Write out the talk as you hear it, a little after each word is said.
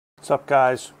What's up,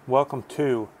 guys? Welcome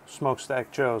to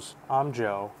Smokestack Joe's. I'm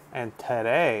Joe, and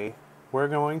today we're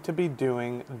going to be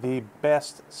doing the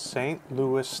best St.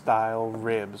 Louis style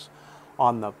ribs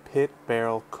on the pit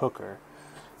barrel cooker.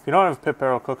 If you don't have a pit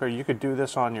barrel cooker, you could do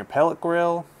this on your pellet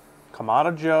grill,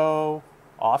 Kamado Joe,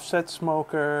 offset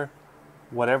smoker,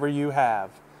 whatever you have.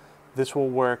 This will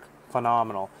work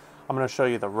phenomenal. I'm going to show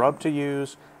you the rub to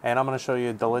use, and I'm going to show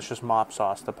you a delicious mop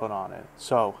sauce to put on it.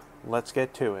 So let's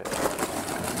get to it.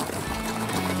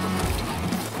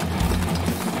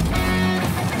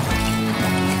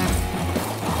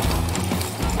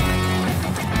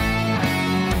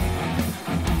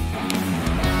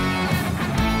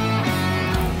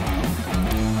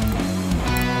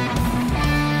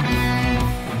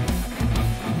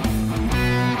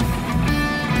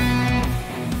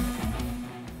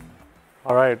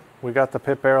 All right, we got the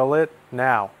pit barrel lit.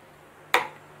 Now,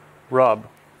 rub,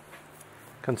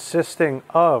 consisting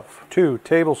of 2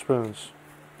 tablespoons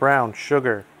brown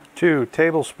sugar, 2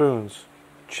 tablespoons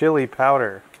chili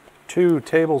powder, 2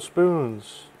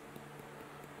 tablespoons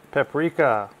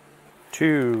paprika,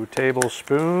 2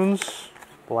 tablespoons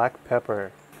black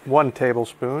pepper, 1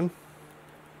 tablespoon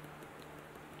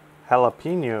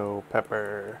jalapeno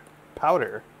pepper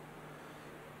powder.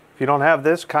 If you don't have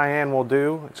this, cayenne will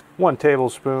do. It's 1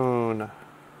 tablespoon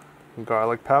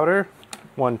garlic powder,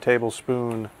 1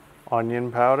 tablespoon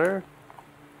onion powder,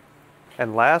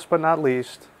 and last but not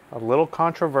least, a little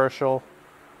controversial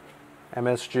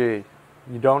MSG.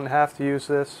 You don't have to use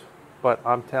this, but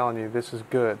I'm telling you, this is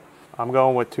good. I'm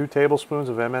going with 2 tablespoons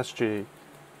of MSG.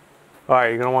 All right,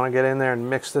 you're gonna wanna get in there and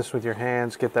mix this with your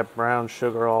hands, get that brown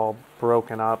sugar all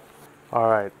broken up. All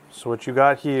right, so what you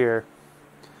got here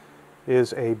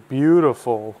is a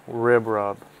beautiful rib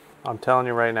rub. I'm telling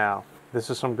you right now,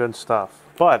 this is some good stuff.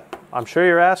 But I'm sure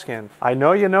you're asking, I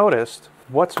know you noticed,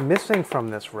 what's missing from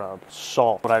this rub?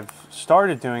 Salt. What I've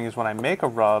started doing is when I make a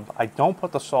rub, I don't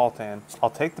put the salt in.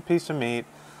 I'll take the piece of meat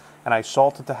and I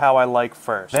salt it to how I like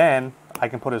first. Then I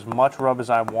can put as much rub as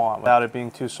I want without it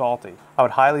being too salty. I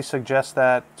would highly suggest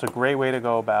that. It's a great way to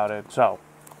go about it. So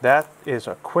that is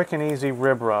a quick and easy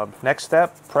rib rub. Next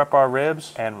step, prep our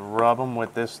ribs and rub them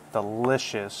with this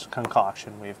delicious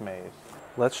concoction we've made.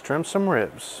 Let's trim some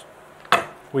ribs.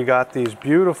 We got these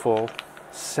beautiful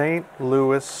St.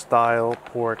 Louis style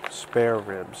pork spare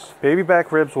ribs. Baby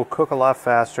back ribs will cook a lot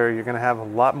faster. You're gonna have a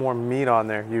lot more meat on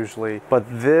there usually, but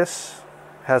this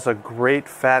has a great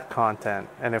fat content,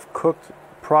 and if cooked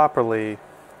properly,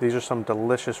 these are some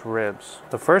delicious ribs.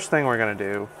 The first thing we're gonna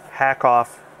do, hack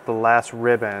off the last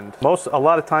rib end. A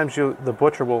lot of times the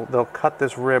butcher they'll cut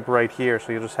this rib right here,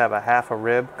 so you'll just have a half a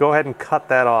rib. Go ahead and cut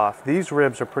that off. These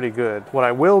ribs are pretty good. What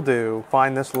I will do,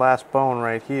 find this last bone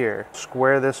right here,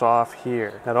 square this off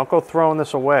here. Now don't go throwing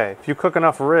this away. If you cook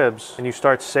enough ribs and you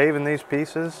start saving these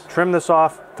pieces, trim this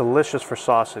off. Delicious for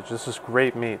sausage. This is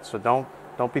great meat, so don't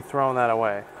be throwing that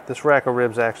away. This rack of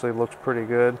ribs actually looks pretty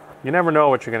good. You never know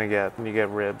what you're gonna get when you get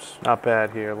ribs. Not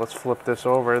bad here. Let's flip this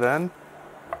over then.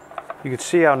 You can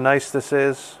see how nice this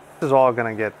is. This is all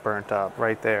gonna get burnt up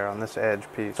right there on this edge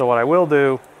piece. So what I will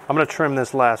do, I'm gonna trim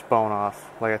this last bone off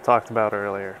like I talked about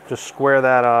earlier. Just square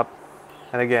that up,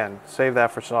 and again, save that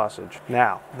for sausage.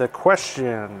 Now, the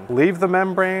question, leave the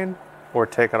membrane or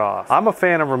take it off? I'm a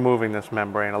fan of removing this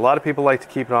membrane. A lot of people like to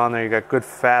keep it on there. You got good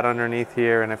fat underneath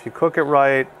here, and if you cook it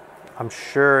right, I'm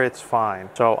sure it's fine.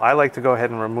 So I like to go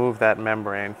ahead and remove that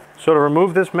membrane. So to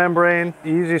remove this membrane, the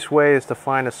easiest way is to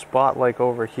find a spot like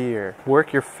over here.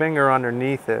 Work your finger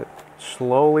underneath it.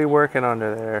 Slowly work it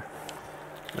under there.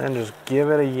 Then just give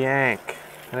it a yank.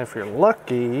 And if you're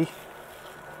lucky,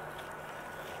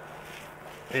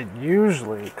 it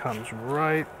usually comes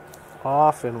right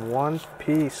off in one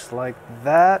piece like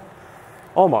that.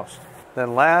 Almost.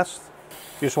 Then last,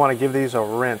 you just want to give these a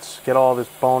rinse. Get all this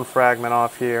bone fragment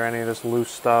off here, any of this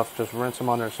loose stuff. Just rinse them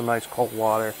under some nice cold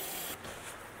water.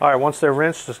 All right, once they're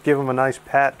rinsed, just give them a nice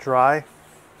pat dry,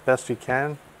 best you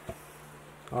can.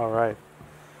 All right,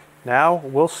 now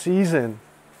we'll season.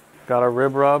 Got our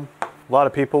rib rub. A lot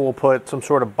of people will put some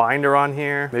sort of binder on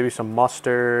here, maybe some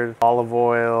mustard, olive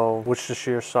oil,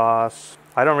 Worcestershire sauce.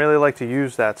 I don't really like to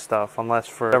use that stuff unless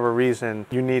for whatever reason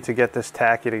you need to get this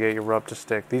tacky to get your rub to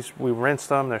stick. These, we rinsed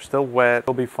them, they're still wet,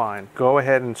 they'll be fine. Go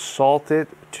ahead and salt it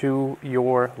to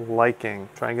your liking.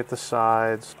 Try and get the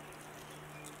sides.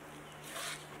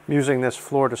 I'm using this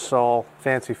Fleur de Sal,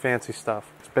 fancy stuff.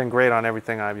 It's been great on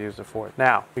everything I've used it for.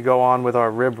 Now, we go on with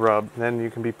our rib rub. Then you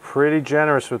can be pretty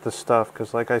generous with the stuff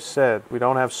because like I said, we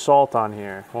don't have salt on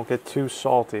here. Won't get too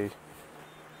salty.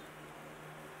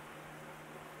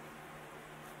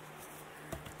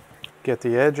 Get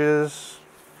the edges.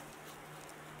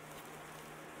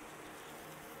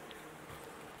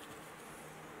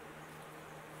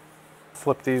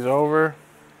 Flip these over.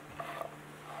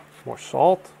 More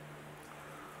salt.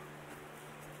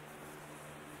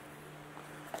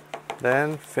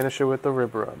 Then finish it with the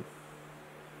rib rub.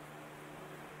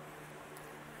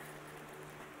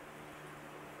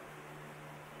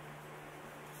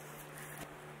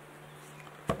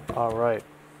 All right,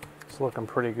 it's looking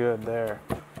pretty good there.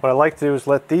 What I like to do is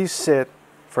let these sit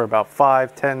for about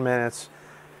 5-10 minutes.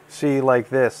 See, like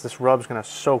this rub's gonna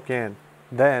soak in.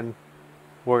 Then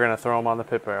we're gonna throw them on the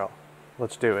pit barrel.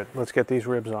 Let's do it. Let's get these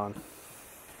ribs on.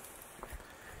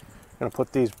 Gonna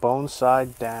put these bone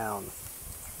side down.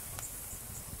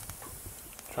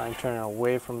 Try and turn it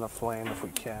away from the flame if we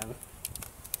can.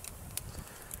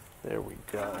 There we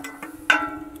go.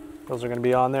 Those are gonna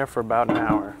be on there for about an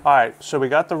hour. All right, so we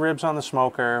got the ribs on the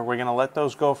smoker. We're gonna let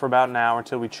those go for about an hour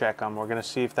until we check them. We're gonna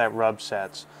see if that rub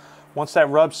sets. Once that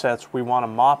rub sets, we wanna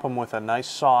mop them with a nice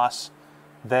sauce,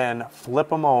 then flip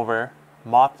them over,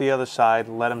 mop the other side,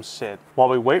 let them sit. While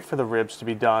we wait for the ribs to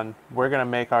be done, we're gonna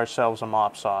make ourselves a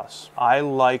mop sauce. I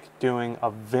like doing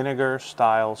a vinegar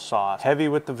style sauce. Heavy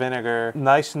with the vinegar,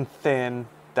 nice and thin.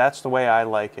 That's the way I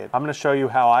like it. I'm gonna show you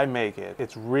how I make it.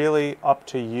 It's really up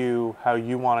to you how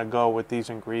you wanna go with these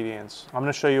ingredients. I'm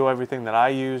gonna show you everything that I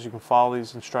use. You can follow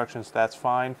these instructions, that's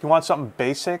fine. If you want something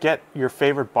basic, get your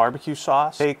favorite barbecue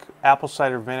sauce. Take apple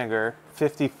cider vinegar,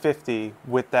 50-50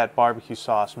 with that barbecue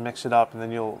sauce, mix it up, and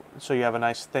then so you have a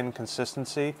nice thin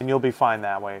consistency, and you'll be fine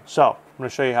that way. So, I'm gonna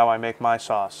show you how I make my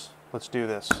sauce. Let's do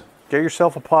this. Get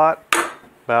yourself a pot,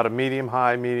 about a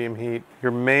medium-high, medium heat.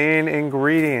 Your main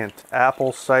ingredient,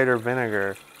 apple cider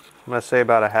vinegar. I'm gonna say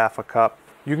about a half a cup.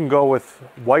 You can go with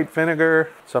white vinegar,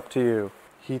 it's up to you.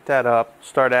 Heat that up,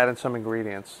 start adding some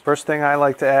ingredients. First thing I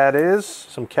like to add is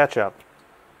some ketchup.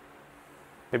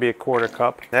 Maybe a quarter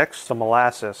cup. Next, some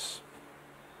molasses.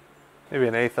 Maybe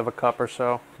an eighth of a cup or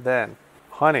so. Then,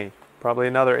 honey, probably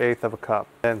another eighth of a cup.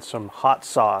 Then some hot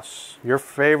sauce, your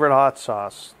favorite hot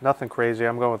sauce. Nothing crazy,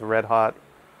 I'm going with Red Hot.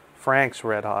 Frank's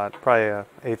Red Hot, probably an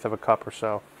eighth of a cup or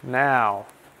so. Now,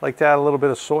 I like to add a little bit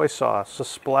of soy sauce, a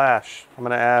splash. I'm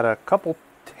gonna add a couple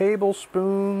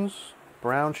tablespoons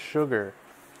brown sugar.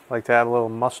 I like to add a little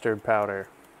mustard powder,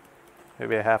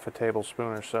 maybe a half a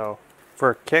tablespoon or so.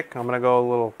 For a kick, I'm gonna go a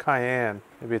little cayenne,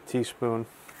 maybe a teaspoon.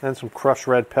 Then some crushed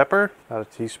red pepper, about a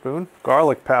teaspoon.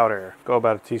 Garlic powder, go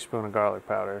about a teaspoon of garlic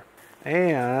powder.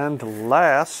 And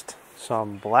last,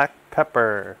 some black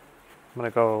pepper. I'm gonna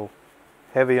go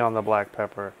heavy on the black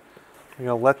pepper. You're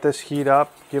gonna let this heat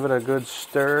up, give it a good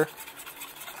stir.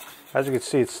 As you can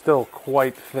see, it's still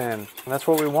quite thin. And that's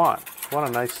what we want. We want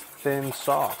a nice thin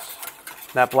sauce.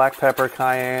 That black pepper,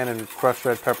 cayenne, and crushed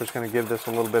red pepper is gonna give this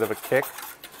a little bit of a kick.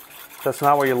 If that's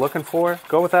not what you're looking for,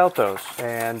 go without those.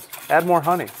 And add more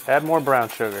honey, add more brown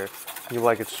sugar. You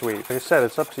like it sweet. Like I said,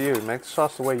 it's up to you. Make the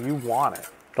sauce the way you want it.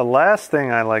 The last thing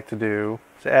I like to do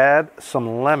is add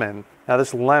some lemon. Now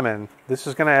this lemon, this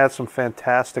is gonna add some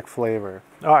fantastic flavor.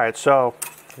 All right, so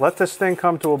let this thing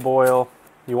come to a boil.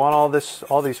 You want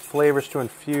all these flavors to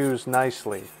infuse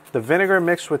nicely. The vinegar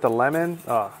mixed with the lemon,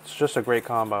 it's just a great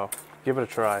combo. Give it a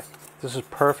try. This is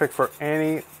perfect for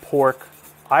any pork.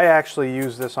 I actually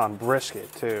use this on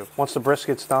brisket too. Once the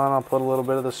brisket's done, I'll put a little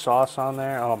bit of the sauce on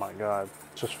there. Oh my God,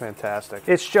 it's just fantastic.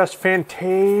 It's just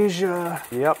Fantasia.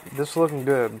 Yep, this is looking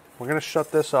good. We're gonna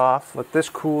shut this off, let this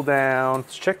cool down.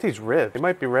 Let's check these ribs, they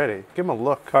might be ready. Give them a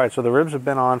look. All right, so the ribs have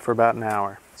been on for about an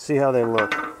hour. See how they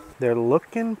look. They're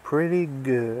looking pretty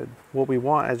good. What we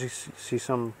want, as you see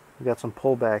we got some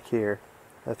pullback here.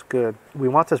 That's good. We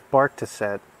want this bark to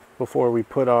set before we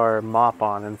put our mop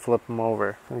on and flip them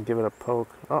over. I'm gonna give it a poke.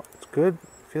 Oh, it's good.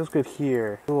 Feels good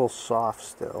here. A little soft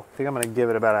still. I think I'm gonna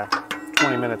give it about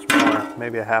 20 minutes more,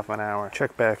 maybe a half an hour.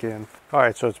 Check back in. All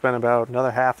right, so it's been about another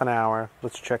half an hour.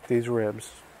 Let's check these ribs.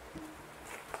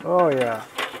 Oh yeah.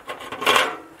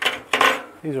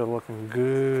 These are looking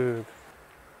good.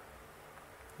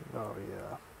 Oh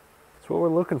yeah. That's what we're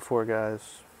looking for,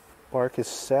 guys. Bark is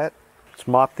set. Let's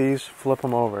mop these, flip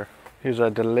them over. Here's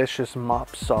our delicious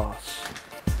mop sauce.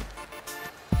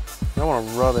 You don't want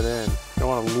to rub it in. You don't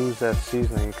want to lose that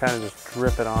seasoning. You kind of just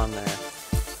drip it on there.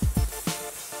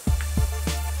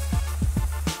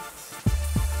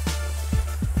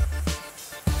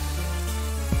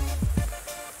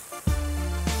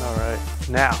 All right,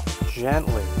 now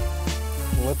gently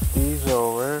flip these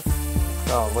over.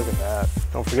 Oh, look at that.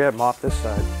 Don't forget, mop this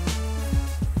side.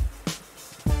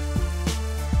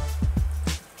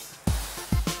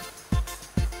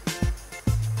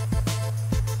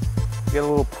 Get a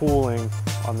little pooling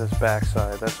on this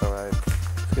backside, that's all right.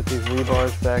 Let's get these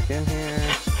rebars back in here.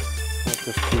 Let's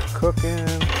just keep cooking.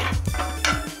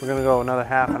 We're gonna go another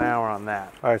half an hour on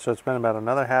that. All right, so it's been about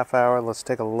another half hour. Let's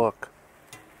take a look.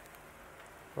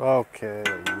 Okay,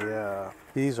 yeah.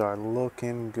 These are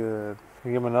looking good.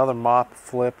 We give them another mop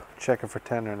flip, checking for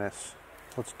tenderness.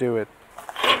 Let's do it.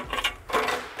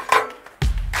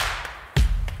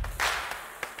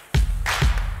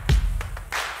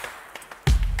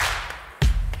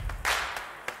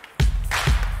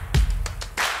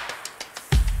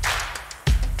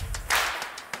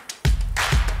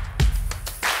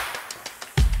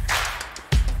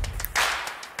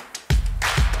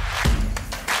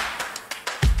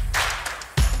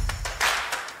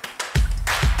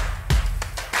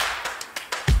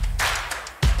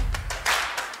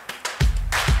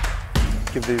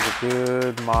 Give these a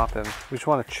good mopping. We just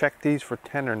want to check these for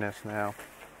tenderness now.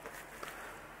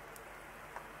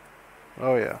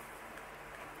 Oh yeah.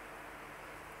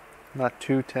 Not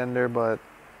too tender, but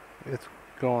it's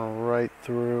going right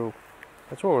through.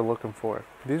 That's what we're looking for.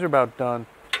 These are about done.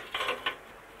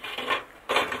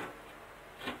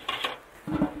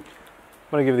 I'm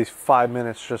gonna give these 5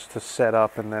 minutes just to set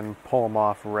up and then pull them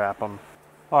off, wrap them.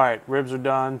 All right, ribs are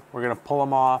done. We're gonna pull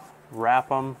them off, wrap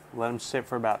them, let them sit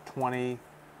for about 20,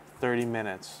 30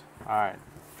 minutes. All right,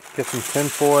 get some tin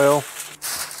foil.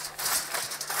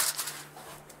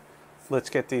 Let's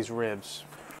get these ribs.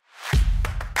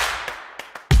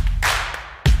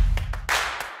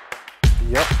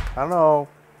 Yep, I don't know.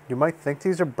 You might think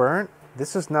these are burnt.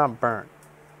 This is not burnt.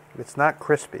 It's not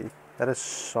crispy. That is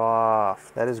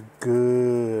soft. That is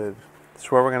good.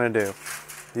 That's what we're gonna do.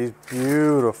 These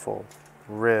beautiful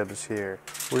ribs here.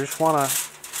 We just wanna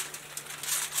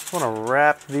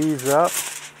wrap these up.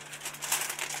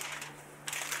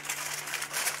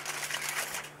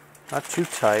 Not too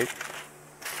tight.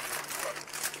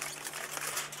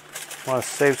 Want to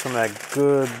save some of that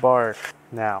good bark.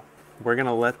 Now, we're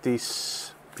gonna let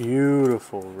these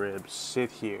beautiful ribs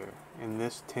sit here in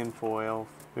this tin foil,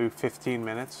 maybe 15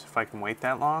 minutes, if I can wait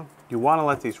that long. You want to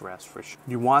let these rest for sure.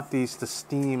 You want these to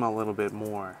steam a little bit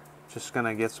more. Just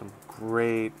gonna get some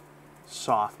great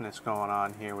softness going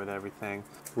on here with everything.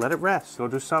 Let it rest. Go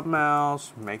do something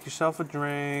else. Make yourself a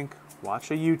drink. Watch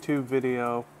a YouTube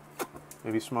video.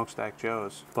 Maybe Smokestack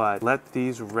Joe's. But let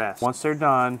these rest. Once they're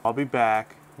done, I'll be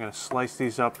back. I'm gonna slice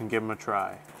these up and give them a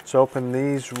try. Let's open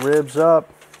these ribs up.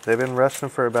 They've been resting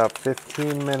for about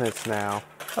 15 minutes now.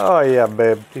 Oh yeah,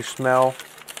 babe. These smell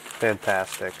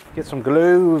fantastic. Get some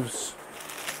gloves.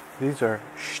 These are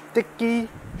sticky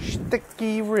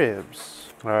ribs.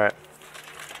 All right.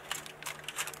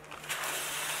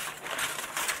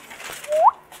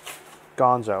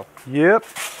 Gonzo. Yep.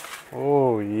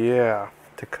 Oh yeah.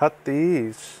 To cut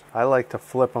these, I like to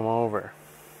flip them over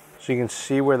so you can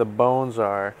see where the bones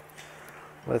are.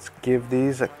 Let's give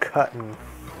these a cutting.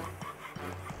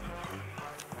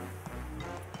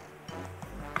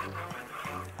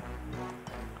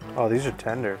 Oh, these are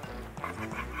tender.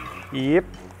 Yep.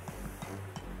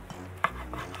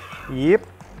 Yep.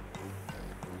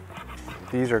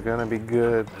 These are gonna be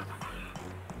good.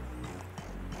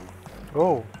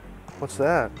 Oh, what's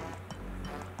that?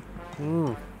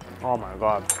 Oh my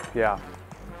God, yeah.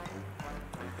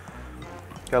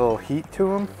 Got a little heat to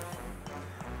them.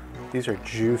 These are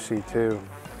juicy too.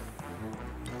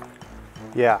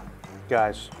 Yeah,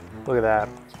 guys, look at that.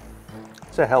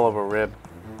 It's a hell of a rib.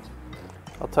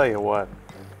 I'll tell you what,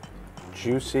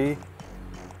 juicy.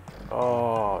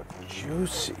 Oh,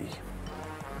 juicy.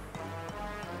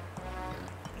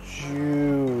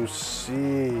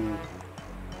 Juicy.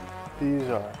 These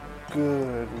are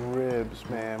good ribs,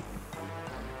 man.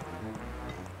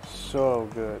 So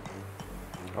good.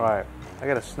 All right, I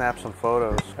gotta snap some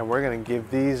photos and we're gonna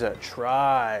give these a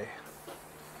try.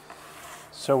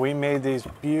 So we made these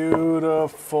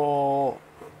beautiful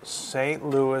St.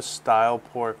 Louis style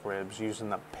pork ribs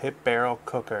using the pit barrel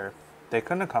cooker. They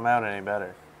couldn't have come out any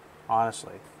better,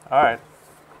 honestly. All right,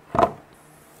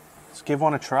 let's give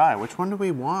one a try. Which one do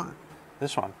we want?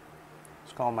 This one.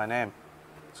 Let's call my name.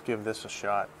 Let's give this a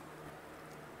shot.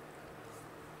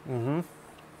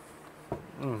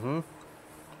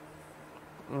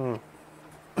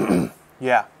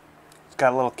 Yeah, it's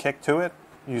got a little kick to it.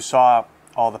 You saw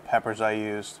all the peppers I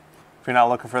used. If you're not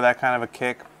looking for that kind of a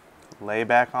kick, lay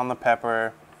back on the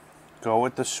pepper, go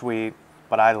with the sweet,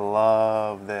 but I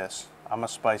love this. I'm a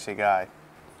spicy guy.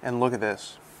 And look at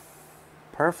this.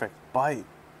 Perfect bite.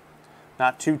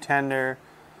 Not too tender,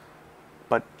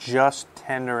 but just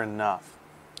tender enough.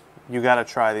 You gotta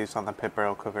try these on the pit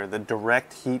barrel cooker. The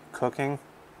direct heat cooking,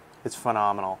 it's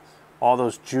phenomenal. All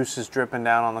those juices dripping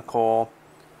down on the coal,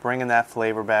 bringing that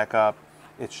flavor back up.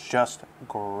 It's just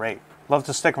great. Love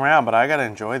to stick around, but I gotta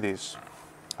enjoy these.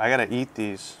 I gotta eat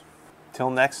these. Till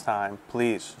next time,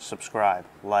 please subscribe,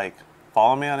 like,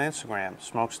 follow me on Instagram,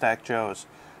 Smokestack Joe's.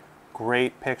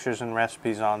 great pictures and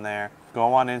recipes on there.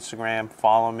 Go on Instagram,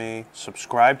 follow me,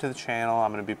 subscribe to the channel.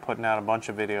 I'm going to be putting out a bunch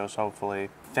of videos, hopefully.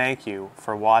 Thank you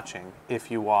for watching, if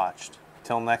you watched.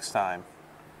 Till next time,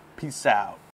 peace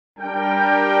out.